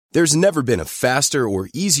There's never been a faster or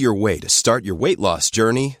easier way to start your weight loss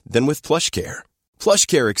journey than with PlushCare.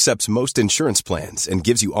 PlushCare accepts most insurance plans and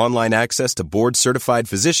gives you online access to board-certified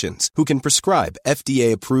physicians who can prescribe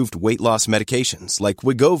FDA-approved weight loss medications like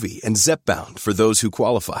Wegovy and Zepbound for those who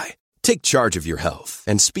qualify. Take charge of your health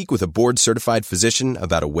and speak with a board-certified physician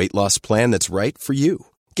about a weight loss plan that's right for you.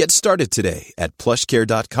 Get started today at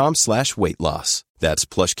plushcare.com/weight-loss. That's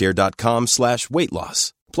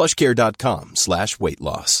plushcare.com/weight-loss.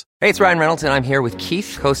 plushcare.com/weight-loss. Hey, it's Ryan Reynolds, and I'm here with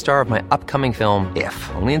Keith, co-star of my upcoming film, If,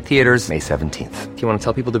 only in theaters May 17th. Do you want to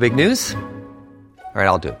tell people the big news? All right,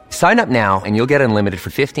 I'll do it. Sign up now and you'll get unlimited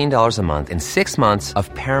for $15 a month and 6 months of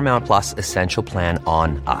Paramount Plus Essential Plan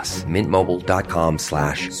on us.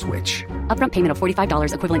 MintMobile.com/switch. Upfront payment of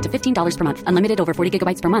 $45 equivalent to $15 per month. Unlimited over 40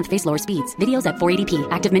 gigabytes per month. Face lower speeds. Videos at 480p.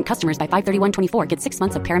 Active Mint customers by 531.24 get 6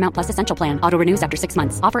 months of Paramount Plus Essential Plan. Auto renews after 6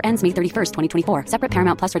 months. Offer ends May 31st, 2024. Separate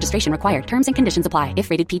Paramount Plus registration required. Terms and conditions apply if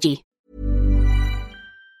rated PG.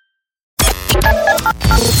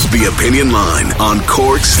 The Opinion Line on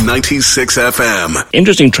Cork's 96 FM.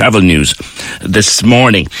 Interesting travel news this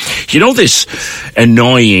morning. You know this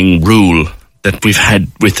annoying rule that we've had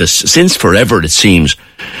with us since forever, it seems,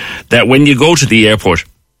 that when you go to the airport,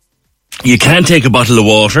 you can't take a bottle of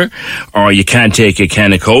water, or you can't take a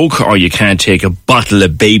can of Coke, or you can't take a bottle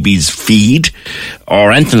of baby's feed,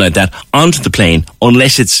 or anything like that, onto the plane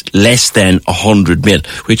unless it's less than 100 ml,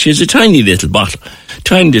 which is a tiny little bottle.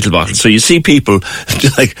 Tiny little bottle. So you see people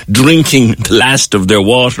like drinking the last of their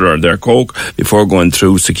water or their Coke before going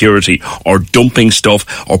through security, or dumping stuff,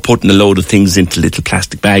 or putting a load of things into little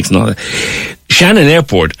plastic bags and all that. Shannon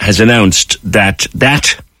Airport has announced that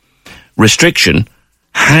restriction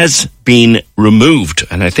has been removed,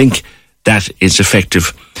 and I think that is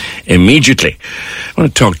effective immediately. I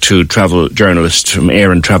want to talk to travel journalist from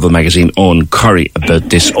Air and Travel magazine, Owen Curry, about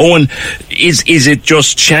this. Owen, is it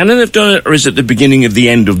just Shannon have done it, or is it the beginning of the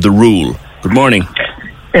end of the rule? Good morning.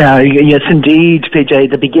 Yes, indeed, PJ.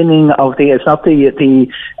 The beginning of it's not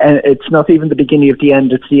it's not even the beginning of the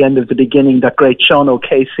end. It's the end of the beginning. That great Sean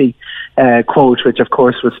O'Casey quote, which of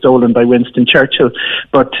course was stolen by Winston Churchill.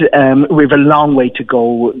 But we've a long way to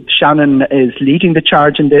go. Shannon is leading the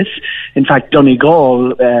charge in this. In fact,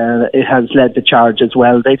 Donegal has led the charge as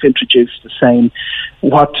well. They've introduced the same.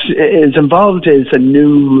 What is involved is a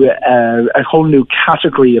whole new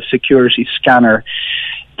category of security scanner.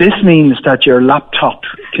 This means that your laptop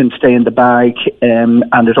can stay in the bag, and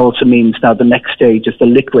it also means now the next stage is the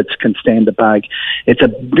liquids can stay in the bag. It's a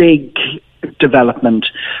big development,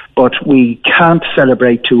 but we can't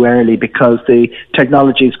celebrate too early because the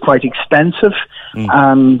technology is quite expensive,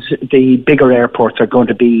 and the bigger airports are going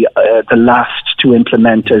to be the last to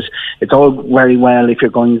implement it. It's all very well if you're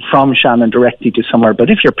going from Shannon directly to somewhere, but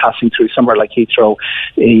if you're passing through somewhere like Heathrow,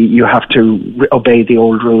 you have to obey the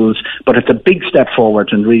old rules. But it's a big step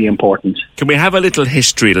forward and really important. Can we have a little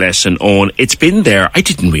history lesson on? It's been there, I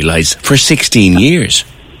didn't realise, for 16 years.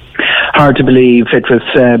 Hard to believe. It was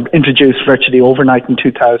introduced virtually overnight in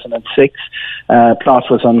 2006. Plot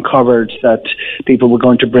was uncovered that people were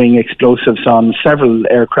going to bring explosives on several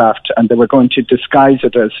aircraft, and they were going to disguise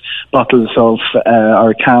it as bottles of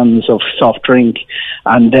or cans of soft drink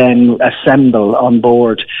and then assemble on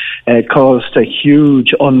board. It caused a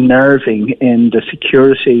huge unnerving in the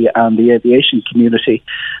security and the aviation community,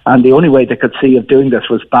 and the only way they could see of doing this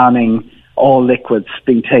was banning all liquids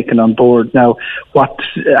being taken on board. Now, what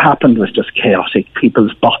happened was just chaotic.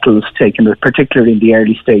 People's bottles taken, particularly in the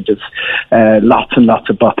early stages, lots and lots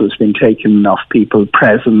of bottles being taken off people,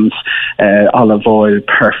 presents, olive oil,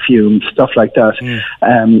 perfume, stuff like that.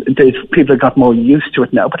 People have got more used to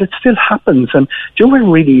it now, but it still happens. And do you know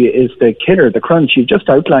what really is the killer, the crunch? You just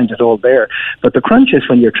outlined it all there. But the crunch is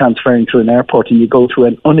when you're transferring through an airport and you go through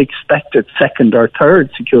an unexpected second or third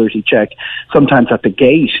security check, sometimes at the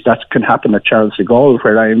gate. That can happen at Charles de Gaulle,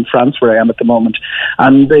 where I am in France, where I am at the moment,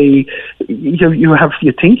 and you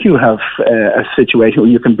think you have a situation where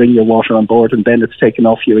you can bring your water on board, and then it's taken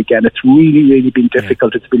off you again. It's really been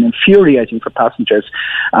difficult. It's been infuriating for passengers,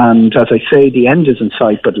 and as I say, the end is in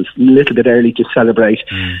sight, but it's a little bit early to celebrate.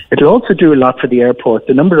 It'll also do a lot for the airport.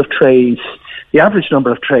 The average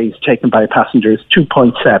number of trays taken by a passenger is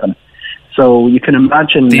 2.7. So you can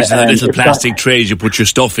imagine these are the little plastic trays you put your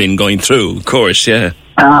stuff in going through, of course, yeah.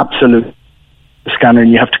 Absolutely. Scanner,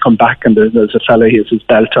 and you have to come back, and there's a fellow who has his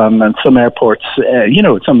belt on, and some airports,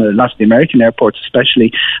 lots of the American airports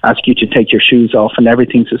especially, ask you to take your shoes off, and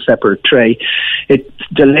everything's a separate tray. It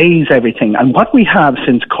delays everything. And what we have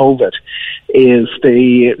since COVID is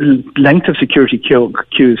the length of security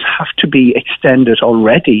queues have to be extended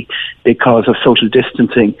already because of social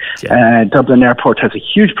distancing. Dublin Airport has a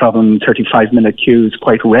huge problem, 35-minute queues,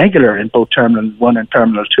 quite regular in both Terminal 1 and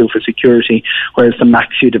Terminal 2 for security, whereas the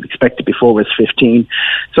max you'd have expected before was 15.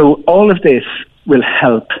 So all of this will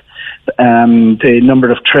help. The number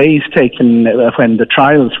of trays taken when the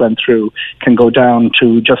trials went through can go down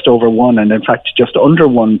to just over 1, and in fact just under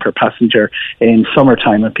 1 per passenger in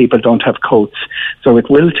summertime when people don't have coats. So it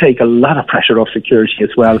will take a lot of pressure off security as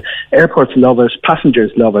well. Airports love it,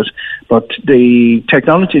 passengers love it, but the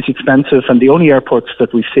technology is expensive, and the only airports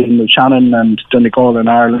that we've seen are Shannon and Donegal in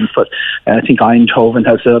Ireland, but I think Eindhoven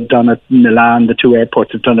has done it, Milan, the 2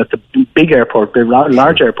 airports have done it, the big airport, the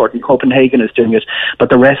large airport in Copenhagen is doing it, but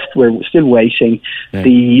the rest we're still waiting. Yeah.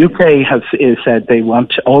 The UK has said they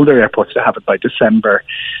want all their airports to have it by December.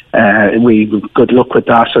 Good luck with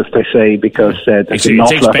that, as they say, because there's an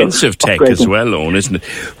awful lot of expensive tech as well, Owen, isn't it?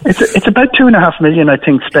 It's about $2.5 million, I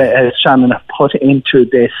think, Shannon have put into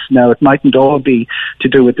this. Now, it mightn't all be to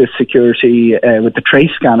do with this security, with the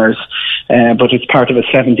trace scanners, but it's part of a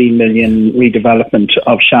 $17 million redevelopment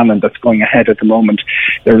of Shannon that's going ahead at the moment.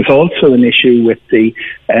 There is also an issue with the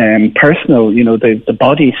personal, the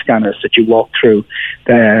body scanners that you walk through,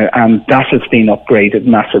 and that has been upgraded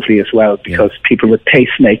massively as well, because people with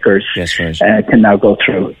pacemakers can now go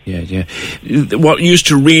through. What used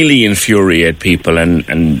to really infuriate people, and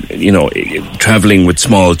travelling with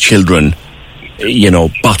small children,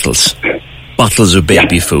 bottles of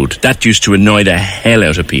baby food, that used to annoy the hell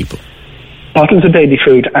out of people. Bottles of baby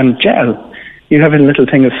food and gel. You have a little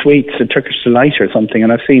thing of sweets, a Turkish Delight or something,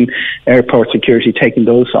 and I've seen airport security taking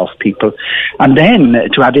those off people. And then,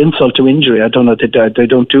 to add insult to injury, I don't know, they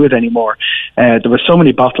don't do it anymore. There were so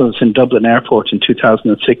many bottles in Dublin Airport in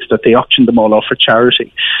 2006 that they auctioned them all off for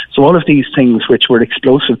charity. So all of these things, which were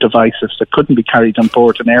explosive devices that couldn't be carried on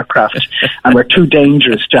board an aircraft and were too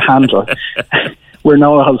dangerous to handle, we're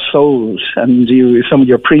now all sold, and some of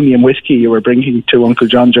your premium whiskey you were bringing to Uncle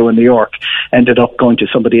John Joe in New York ended up going to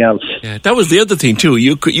somebody else. Yeah, that was the other thing too.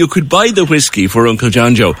 You could buy the whiskey for Uncle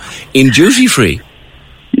John Joe in duty free.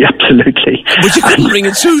 Yeah, absolutely. But you couldn't bring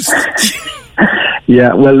it through.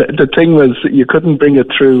 Yeah, well, the thing was, you couldn't bring it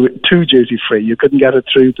through to duty-free. You couldn't get it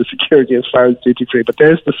through the security as far as duty-free. But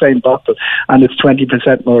there's the same bottle, and it's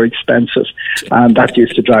 20% more expensive. And that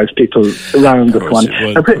used to drive people around the one.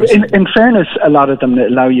 In fairness, a lot of them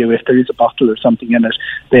allow you, if there is a bottle or something in it,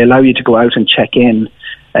 they allow you to go out and check in.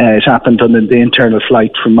 It happened on the internal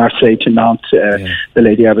flight from Marseille to Nantes. The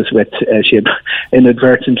lady I was with, she had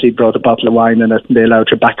inadvertently brought a bottle of wine in it, and they allowed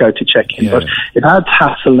her back out to check in. But it adds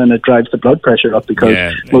hassle, and it drives the blood pressure up,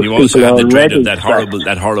 because most you also people have are the dread already of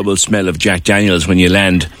that horrible smell of Jack Daniels when you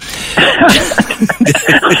land.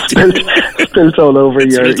 Spills all over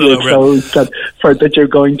your clothes that you're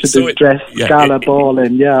going to the dress gala ball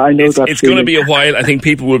in. Yeah, I know that. It's going to be a while. I think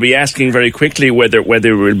people will be asking very quickly whether it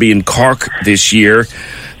will be in Cork this year.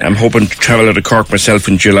 I'm hoping to travel out of Cork myself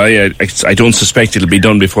in July. I don't suspect it'll be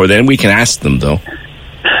done before then. We can ask them, though.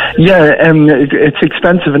 Yeah, it's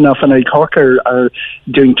expensive enough, and Cork are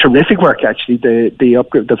doing terrific work, actually.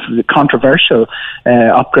 The controversial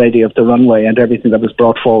upgrading of the runway and everything that was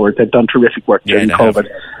brought forward, they've done terrific work during COVID.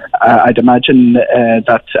 I'd imagine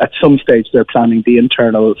that at some stage they're planning the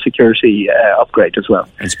internal security upgrade as well.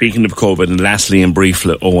 And speaking of COVID, and lastly and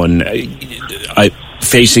briefly, Owen,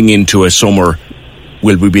 facing into a summer,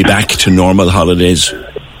 will we be back to normal holidays?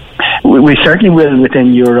 We certainly will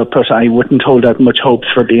within Europe, but I wouldn't hold out much hopes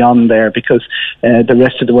for beyond there, because the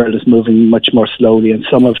rest of the world is moving much more slowly, and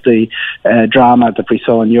some of the drama that we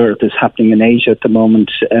saw in Europe is happening in Asia at the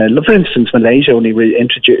moment. For instance, Malaysia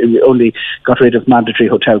only got rid of mandatory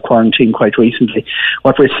hotel quarantine quite recently.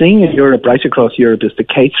 What we're seeing in Europe, right across Europe, is the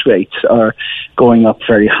case rates are going up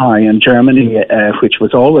very high, and Germany, which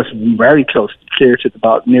was always very close, near to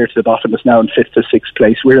the bottom, is now in 5th or 6th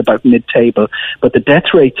place. We're about mid-table, but the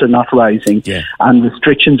death rates are not rising, and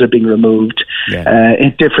restrictions are being removed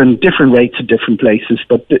in different rates at different places.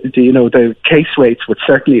 But the case rates would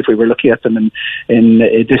certainly, if we were looking at them in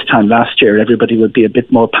this time last year, everybody would be a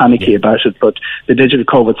bit more panicky about it. But the digital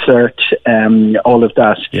COVID cert, all of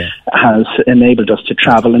that has enabled us to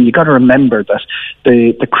travel. And you got to remember that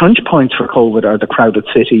the crunch points for COVID are the crowded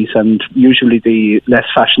cities, and usually the less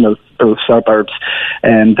fashionable municipal suburbs,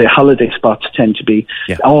 and the holiday spots tend to be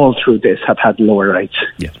all through this have had lower rates.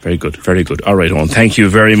 Yeah, very good, very good. All right, Owen, thank you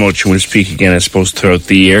very much. We'll speak again, I suppose, throughout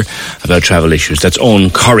the year about travel issues. That's Owen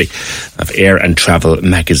Corrie of Air and Travel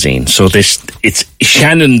magazine. So it's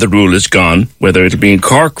Shannon, the rule is gone. Whether it'll be in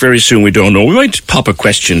Cork very soon, we don't know. We might pop a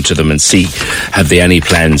question to them and see, have they any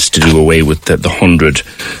plans to do away with the 100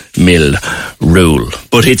 mil rule?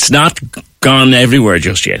 But it's not gone everywhere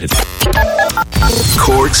just yet.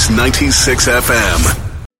 Cork's 96 FM.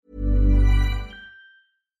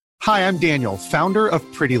 Hi, I'm Daniel, founder of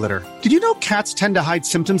Pretty Litter. Did you know cats tend to hide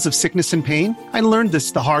symptoms of sickness and pain? I learned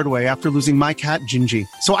this the hard way after losing my cat, Gingy.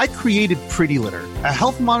 So I created Pretty Litter, a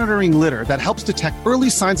health monitoring litter that helps detect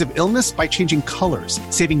early signs of illness by changing colors,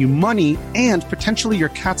 saving you money and potentially your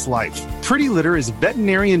cat's life. Pretty Litter is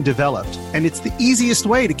veterinarian developed, and it's the easiest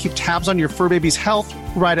way to keep tabs on your fur baby's health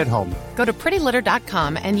right at home. Go to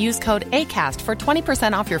prettylitter.com and use code ACAST for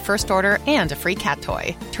 20% off your first order and a free cat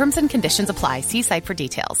toy. Terms and conditions apply. See site for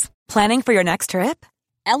details. Planning for your next trip?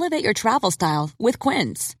 Elevate your travel style with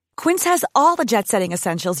Quince. Quince has all the jet-setting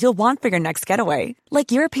essentials you'll want for your next getaway,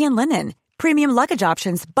 like European linen, premium luggage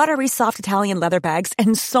options, buttery soft Italian leather bags,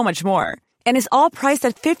 and so much more. And is all priced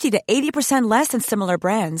at 50 to 80% less than similar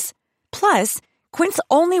brands. Plus, Quince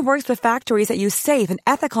only works with factories that use safe and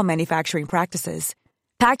ethical manufacturing practices.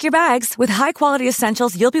 Pack your bags with high-quality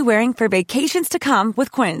essentials you'll be wearing for vacations to come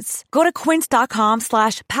with Quince. Go to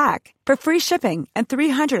quince.com/pack for free shipping and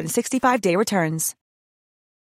 365-day returns.